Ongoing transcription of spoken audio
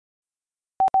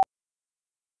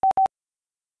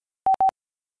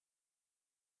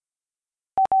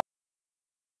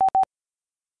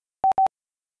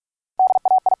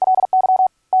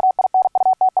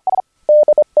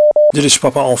Dit is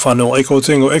Papa Alpha 0 Echo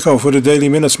Tango Echo voor de Daily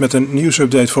Minutes met een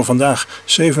nieuwsupdate voor vandaag,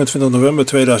 27 november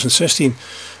 2016. Dit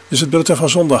is het bulletin van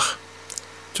zondag.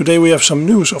 Today we have some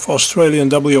news of Australian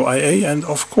WIA and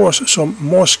of course some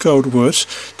Morse code words,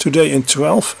 today in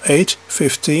 12, 8,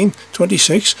 15,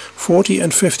 26, 40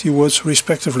 and 50 words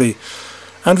respectively.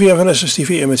 And we have an SSTV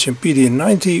image in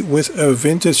PD90 with a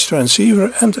vintage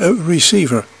transceiver and a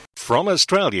receiver. From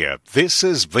Australia, this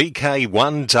is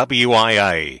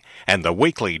VK1WIA and the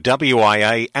weekly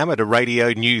WIA amateur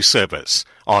radio news service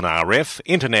on RF,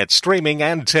 internet streaming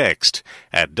and text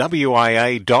at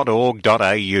wia.org.au.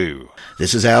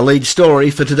 This is our lead story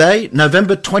for today,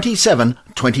 November 27,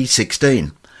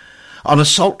 2016. On a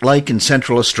salt lake in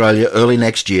Central Australia early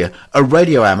next year, a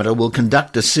radio amateur will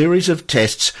conduct a series of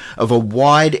tests of a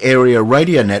wide area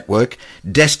radio network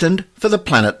destined for the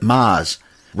planet Mars.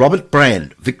 Robert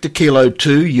Brand, Victor Kilo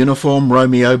 2 Uniform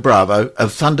Romeo Bravo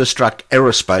of Thunderstruck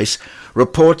Aerospace,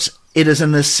 reports it is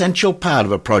an essential part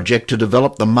of a project to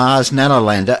develop the Mars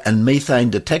nanolander and methane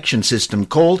detection system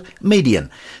called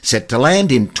MEDIAN, set to land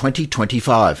in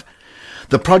 2025.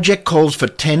 The project calls for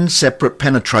 10 separate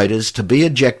penetrators to be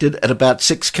ejected at about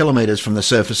 6 kilometres from the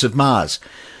surface of Mars.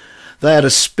 They are to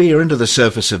spear into the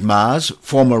surface of Mars,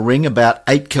 form a ring about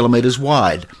 8 kilometres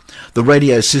wide. The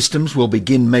radio systems will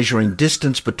begin measuring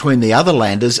distance between the other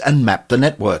landers and map the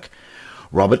network.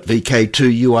 Robert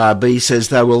VK2URB says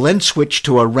they will then switch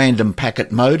to a random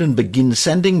packet mode and begin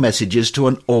sending messages to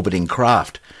an orbiting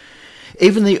craft.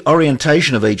 Even the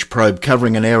orientation of each probe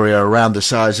covering an area around the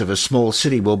size of a small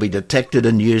city will be detected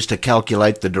and used to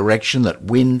calculate the direction that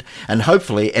wind and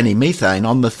hopefully any methane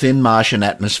on the thin Martian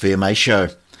atmosphere may show.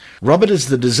 Robert is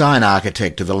the design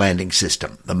architect of the landing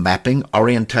system, the mapping,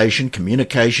 orientation,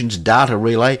 communications, data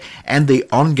relay and the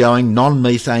ongoing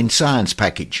non-methane science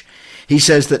package. He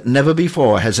says that never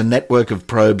before has a network of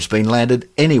probes been landed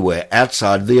anywhere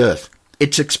outside the Earth.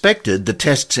 It's expected the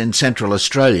tests in Central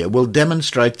Australia will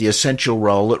demonstrate the essential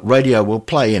role that radio will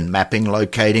play in mapping,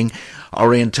 locating,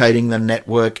 orientating the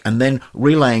network and then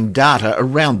relaying data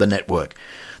around the network.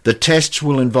 The tests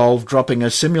will involve dropping a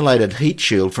simulated heat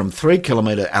shield from 3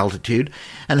 kilometre altitude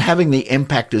and having the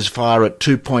impactors fire at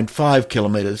 2.5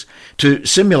 kilometres to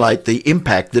simulate the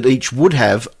impact that each would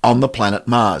have on the planet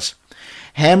Mars.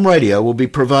 Ham Radio will be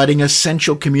providing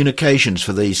essential communications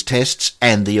for these tests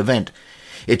and the event.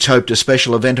 It's hoped a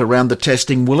special event around the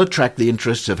testing will attract the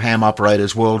interests of ham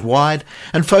operators worldwide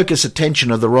and focus attention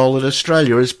of the role that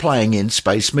Australia is playing in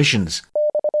space missions.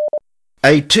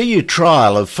 A 2-year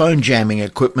trial of phone jamming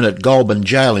equipment at Goulburn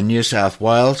Jail in New South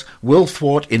Wales will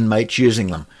thwart inmates using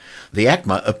them. The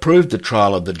ACMA approved the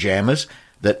trial of the jammers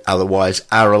that otherwise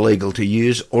are illegal to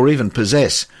use or even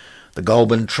possess. The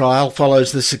Goulburn trial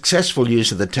follows the successful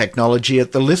use of the technology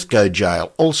at the Lithgow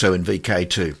Jail, also in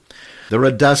VK2. There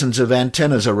are dozens of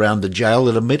antennas around the jail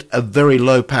that emit a very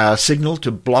low-power signal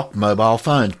to block mobile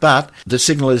phones, but the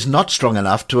signal is not strong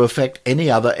enough to affect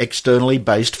any other externally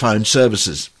based phone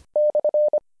services.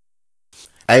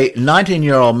 A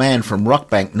 19-year-old man from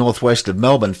Rockbank, northwest of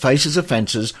Melbourne, faces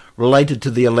offences related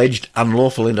to the alleged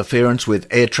unlawful interference with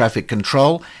air traffic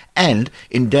control and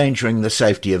endangering the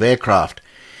safety of aircraft.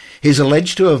 He is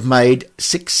alleged to have made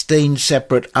 16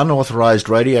 separate unauthorised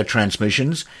radio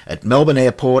transmissions at Melbourne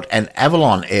Airport and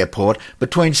Avalon Airport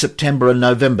between September and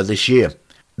November this year.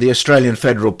 The Australian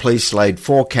Federal Police laid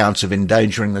 4 counts of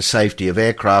endangering the safety of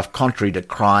aircraft contrary to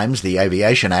crimes, the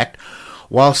Aviation Act,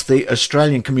 whilst the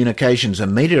Australian Communications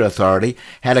and Media Authority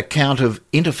had a count of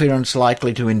interference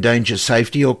likely to endanger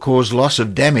safety or cause loss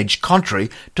of damage contrary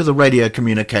to the Radio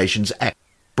Communications Act.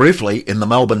 Briefly, in the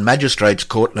Melbourne Magistrates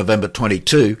Court November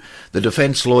 22, the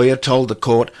defence lawyer told the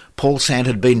court Paul Sant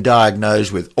had been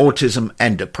diagnosed with autism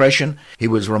and depression. He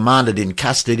was remanded in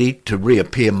custody to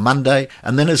reappear Monday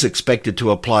and then is expected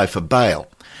to apply for bail.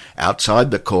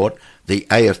 Outside the court, the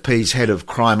AFP's head of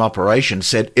crime operations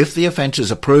said if the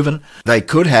offences are proven, they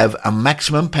could have a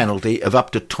maximum penalty of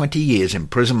up to 20 years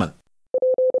imprisonment.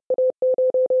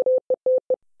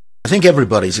 I think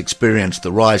everybody's experienced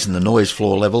the rise in the noise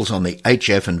floor levels on the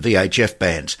HF and VHF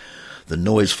bands. The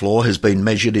noise floor has been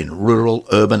measured in rural,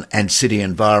 urban and city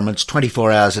environments 24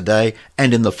 hours a day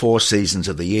and in the 4 seasons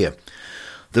of the year.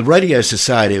 The Radio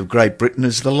Society of Great Britain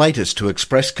is the latest to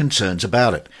express concerns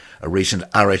about it. A recent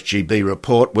RSGB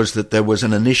report was that there was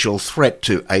an initial threat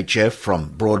to HF from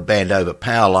broadband over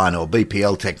powerline or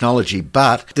BPL technology,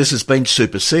 but this has been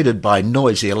superseded by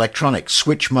noisy electronics,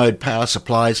 switch-mode power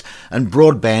supplies and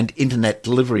broadband internet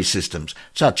delivery systems,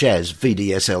 such as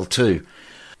VDSL2.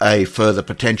 A further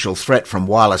potential threat from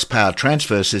wireless power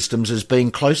transfer systems is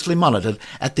being closely monitored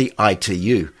at the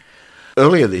ITU.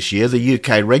 Earlier this year, the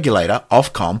UK regulator,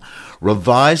 Ofcom,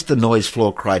 revised the noise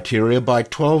floor criteria by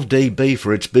 12 dB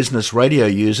for its business radio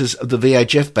users of the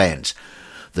VHF bands.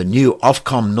 The new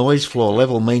Ofcom noise floor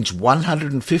level means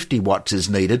 150 watts is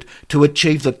needed to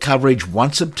achieve the coverage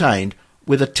once obtained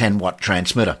with a 10-watt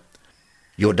transmitter.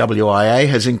 Your WIA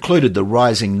has included the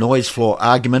rising noise floor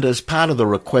argument as part of the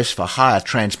request for higher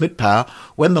transmit power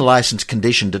when the licence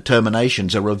condition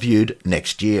determinations are reviewed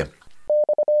next year.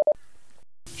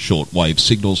 Shortwave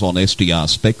signals on SDR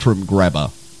Spectrum Grabber.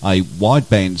 A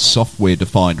wideband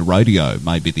software-defined radio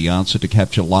may be the answer to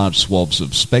capture large swaths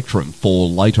of spectrum for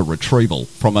later retrieval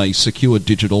from a secure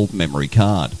digital memory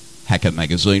card. Hacker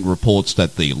Magazine reports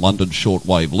that the London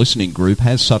Shortwave Listening Group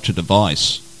has such a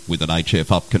device, with an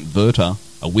HF-up converter,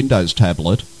 a Windows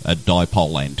tablet, a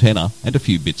dipole antenna, and a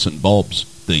few bits and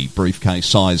bobs. The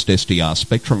briefcase-sized SDR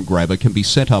Spectrum Grabber can be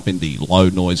set up in the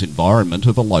low-noise environment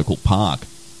of a local park.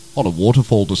 On a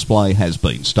waterfall display has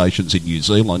been stations in New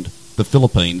Zealand, the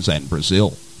Philippines and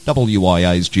Brazil.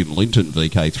 WIA's Jim Linton,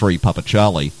 VK3 Papa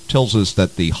Charlie, tells us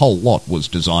that the whole lot was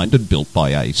designed and built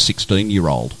by a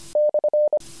 16-year-old.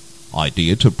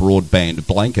 Idea to broadband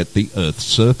blanket the Earth's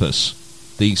surface.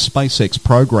 The SpaceX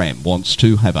program wants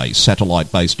to have a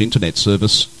satellite-based internet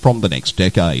service from the next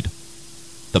decade.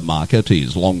 The market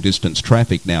is long-distance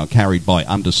traffic now carried by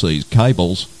undersea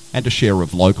cables and a share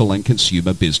of local and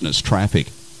consumer business traffic.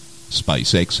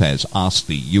 SpaceX has asked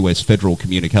the US Federal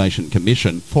Communication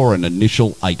Commission for an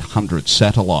initial 800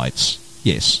 satellites.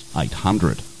 Yes,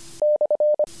 800.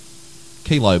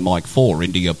 Kilo Mike 4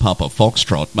 India Papa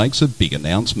Foxtrot makes a big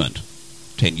announcement.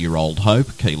 10-year-old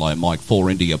Hope, Kilo Mike 4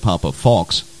 India Papa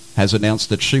Fox, has announced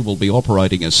that she will be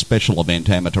operating a special event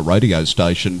amateur radio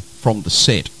station from the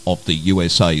set of the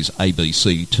USA's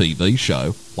ABC TV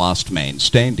show Last Man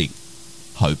Standing.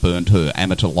 Hope earned her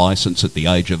amateur licence at the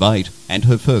age of 8, and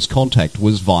her first contact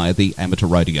was via the amateur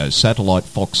radio satellite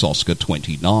Fox Oscar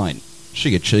 29.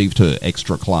 She achieved her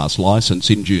extra-class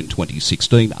licence in June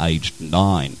 2016, aged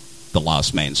 9. The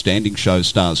Last Man Standing show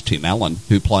stars Tim Allen,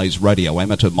 who plays radio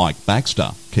amateur Mike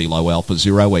Baxter, Kilo Alpha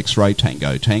Zero X-Ray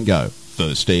Tango Tango.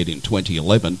 First aired in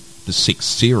 2011, the 6th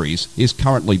series is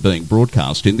currently being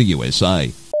broadcast in the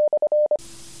USA.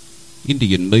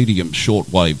 Indian medium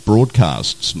shortwave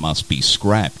broadcasts must be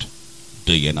scrapped.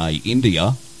 DNA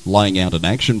India, laying out an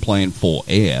action plan for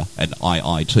air, an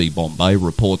IIT Bombay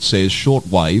report says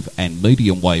shortwave and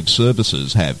medium wave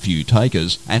services have few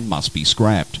takers and must be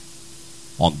scrapped.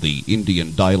 On the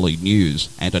Indian Daily News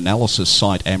and analysis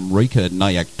site Amrika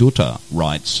Nayak Dutta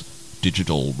writes,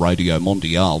 Digital Radio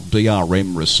Mondiale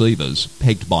DRM receivers,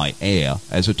 pegged by air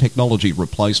as a technology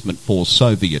replacement for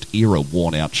Soviet-era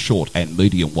worn-out short and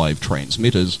medium-wave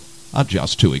transmitters, are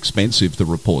just too expensive, the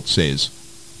report says.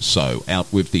 So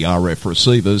out with the RF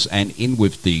receivers and in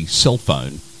with the cell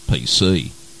phone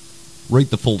PC.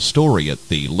 Read the full story at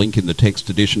the link in the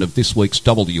text edition of this week's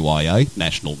WIA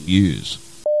National News.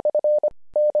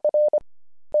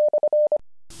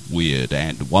 Weird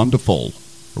and wonderful.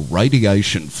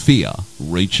 Radiation fear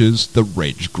reaches the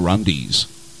Reg Grundys.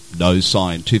 No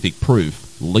scientific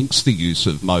proof links the use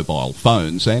of mobile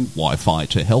phones and Wi-Fi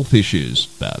to health issues,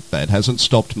 but that hasn't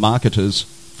stopped marketers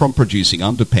from producing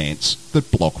underpants that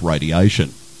block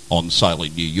radiation. On sale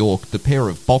in New York, the pair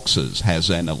of boxers has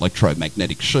an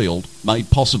electromagnetic shield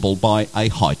made possible by a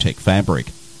high-tech fabric.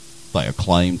 They are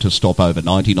claimed to stop over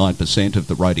 99% of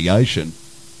the radiation.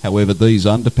 However, these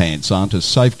underpants aren't a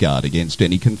safeguard against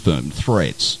any confirmed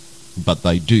threats, but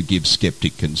they do give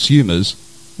sceptic consumers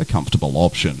a comfortable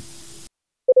option.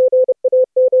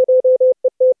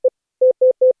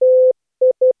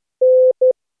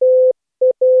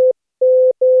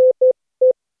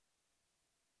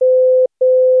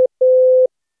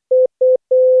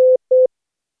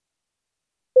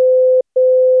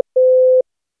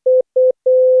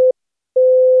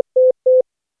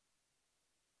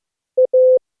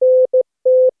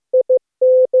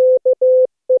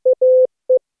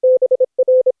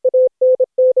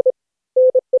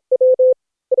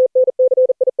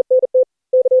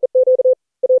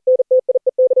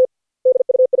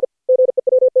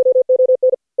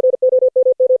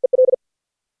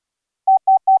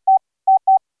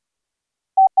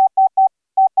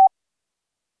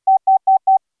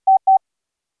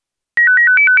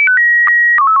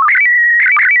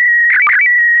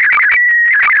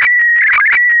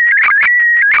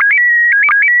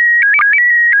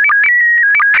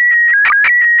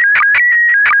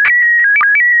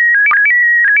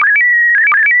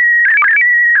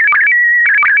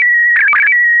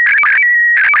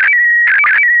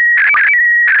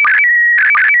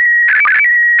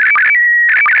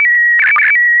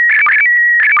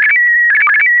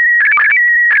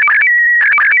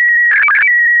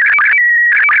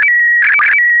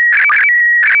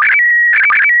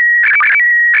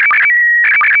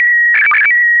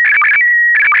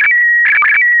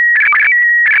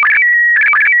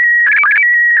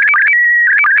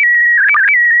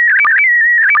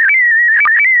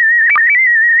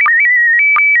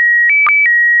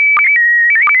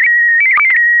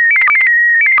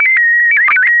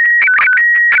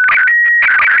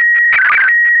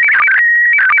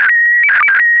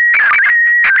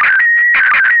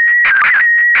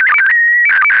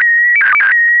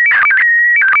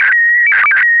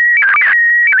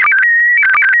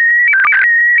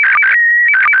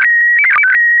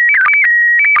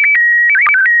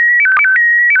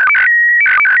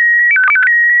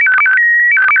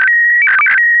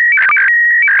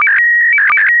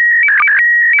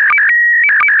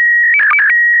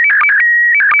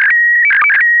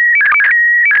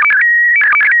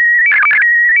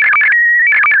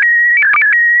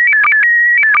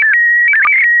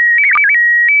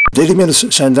 Daily Minutes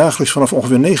zijn dagelijks vanaf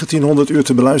ongeveer 1900 uur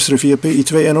te beluisteren via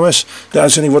PI2 NOS. De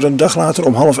uitzending wordt een dag later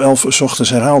om 10:30 's ochtends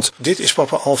herhaald. Dit is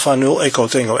Papa Alpha 0 Echo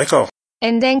Tango Echo.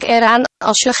 En denk eraan,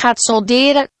 als je gaat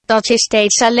solderen, dat je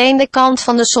steeds alleen de kant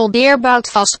van de soldeerbout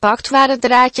vastpakt waar het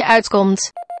draadje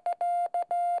uitkomt.